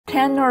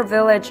Tanor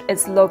village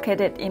is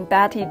located in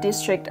Bati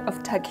district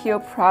of Takeo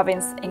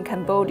province in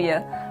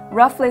Cambodia,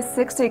 roughly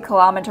 60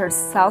 kilometers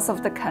south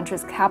of the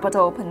country's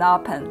capital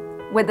Phnom Penh.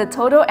 With a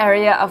total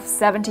area of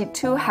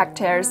 72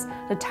 hectares,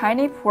 the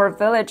tiny poor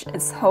village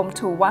is home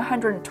to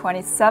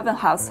 127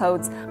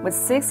 households with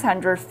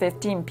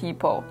 615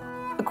 people.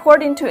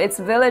 According to its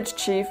village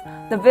chief,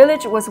 the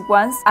village was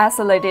once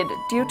isolated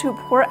due to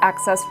poor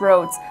access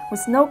roads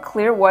with no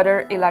clear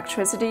water,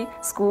 electricity,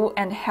 school,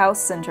 and health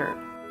center.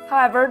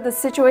 However, the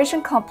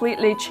situation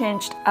completely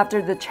changed after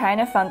the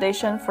China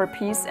Foundation for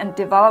Peace and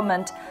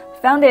Development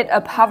founded a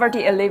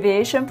Poverty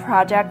Alleviation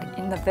Project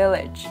in the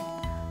village.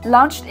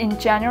 Launched in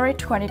January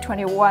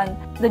 2021,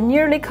 the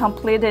nearly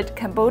completed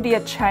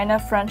Cambodia-China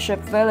Friendship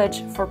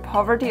Village for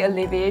Poverty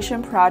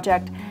Alleviation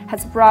Project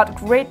has brought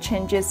great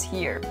changes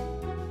here.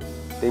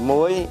 ទី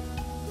មួយ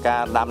កា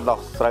រដាំដុះ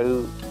ស្រូវ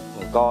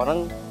អង្គហ្នឹង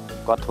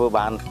គាត់ធ្វើ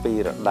បាន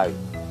2រដូវ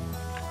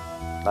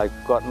ដោយ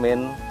គាត់មាន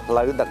ផ្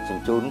លូវដឹកជ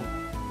ញ្ជូន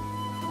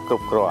គ្រ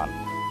ប់គ្រាន់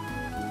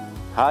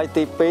ហើយ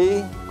ទី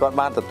2គាត់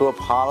បានទទួល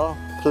ផល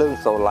ភ្លើង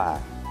សូឡា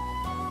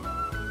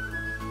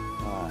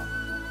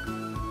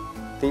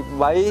ទី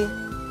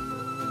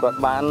3គាត់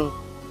បាន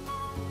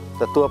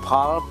ទទួលផ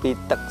លពី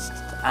ទឹកស្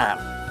អាត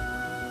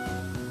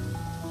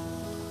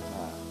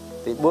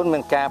ទី4មា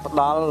នការផ្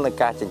ដល់នូវ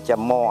ការចិញ្ចឹ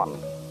មមាន់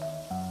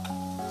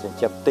ចិញ្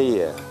ចឹមទា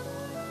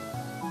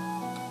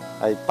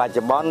ហើយបច្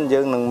ចុប្បន្នយើ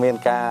ងនឹងមាន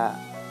ការ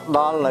ផ្ដ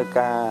ល់នូវ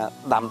ការ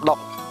ដាំដុះ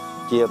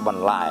ជាប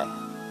ន្លែ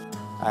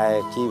ហើយ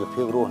ជីវ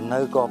ភាពរស់នៅ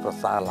ក៏ប្រ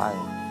សើរឡើង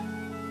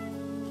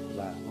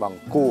បាទបង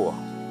គួរ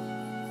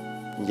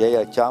និយាយ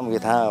ឲ្យចំគេ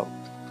ថា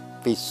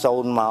ពី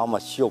0ម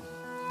កជុំ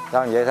ច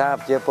ង់និយាយថា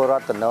ប្រជាពលរ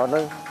ដ្ឋតំណនឹ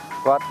ង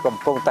គាត់កំ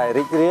ពុងតែ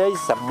រីករាយ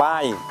សប្បា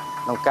យ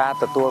ក្នុងការ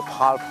ទទួលផ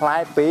លផ្លែ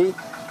ពី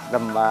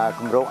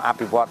គម្រោងអ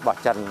ភិវឌ្ឍរបស់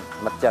ចិន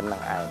មិត្តចិននឹ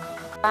ងឯង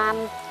បាន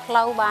ផ្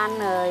លូវបាន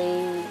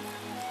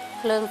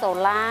ភ្លើងសូ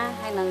ឡា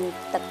ហើយនឹង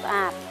ទឹកស្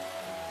អាត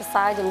ប្រ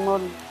សើរជាងមុ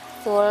ន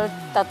ស្រួល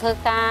ទៅធ្វើ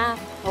ការ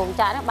រោង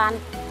ចក្រនេះបាន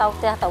ទៅ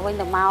ផ្ទះទៅវិញ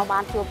ទៅមកបា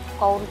នជួប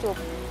កូនជួប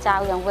ចៅ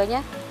យ៉ាងវិញ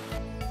ណា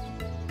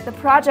The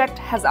project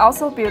has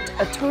also built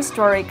a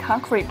two-story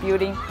concrete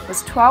building with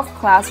 12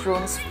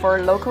 classrooms for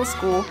a local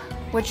school,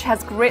 which has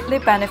greatly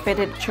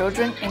benefited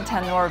children in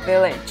Tanor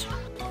village.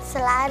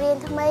 សាលារៀន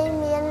ថ្មី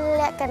មាន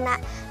លក្ខណៈ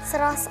ស្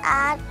រស់ស្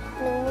អាត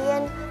និងមា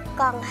ន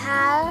កង្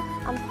ហារ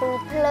អំពូល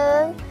ភ្លើ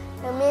ង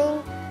និងមាន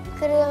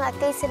គ្រឿងអ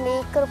គ្គិសនី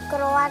គ្រប់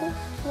គ្រាន់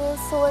មាន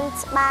សួន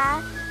ច្បារ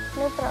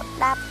និងប្រ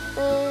ដាប់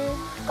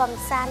កំ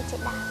សាន្តជា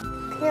ដើម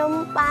ខ្ញុំ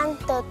បាន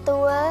ទ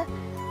ទួល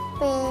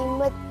ពី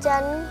មិត្តចិ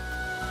ន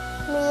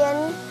មាន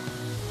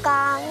ក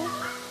ង់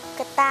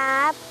កតា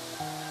ប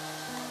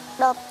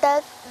ដបទឹ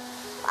ក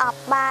អប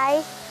បាយ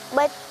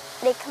បិទ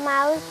ដេកខ្មៅ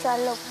ច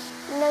លុក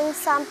និង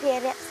សម្ភា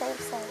រៈផ្សេងៗ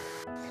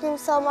ខ្ញុំ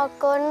សូមអរ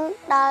គុណ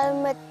ដល់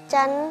មិត្ត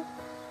ចិន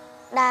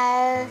ដែ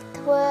ល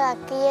ធ្វើអា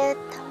គារ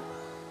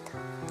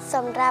ស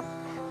ម្រាប់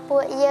ពួ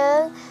កយើង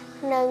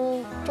និង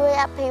ជួយ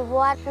អភិវ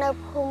ឌ្ឍនៅ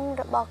ភូមិ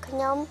របស់ខ្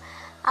ញុំ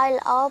ឲ្យ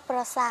ល្អប្រ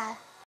សើរ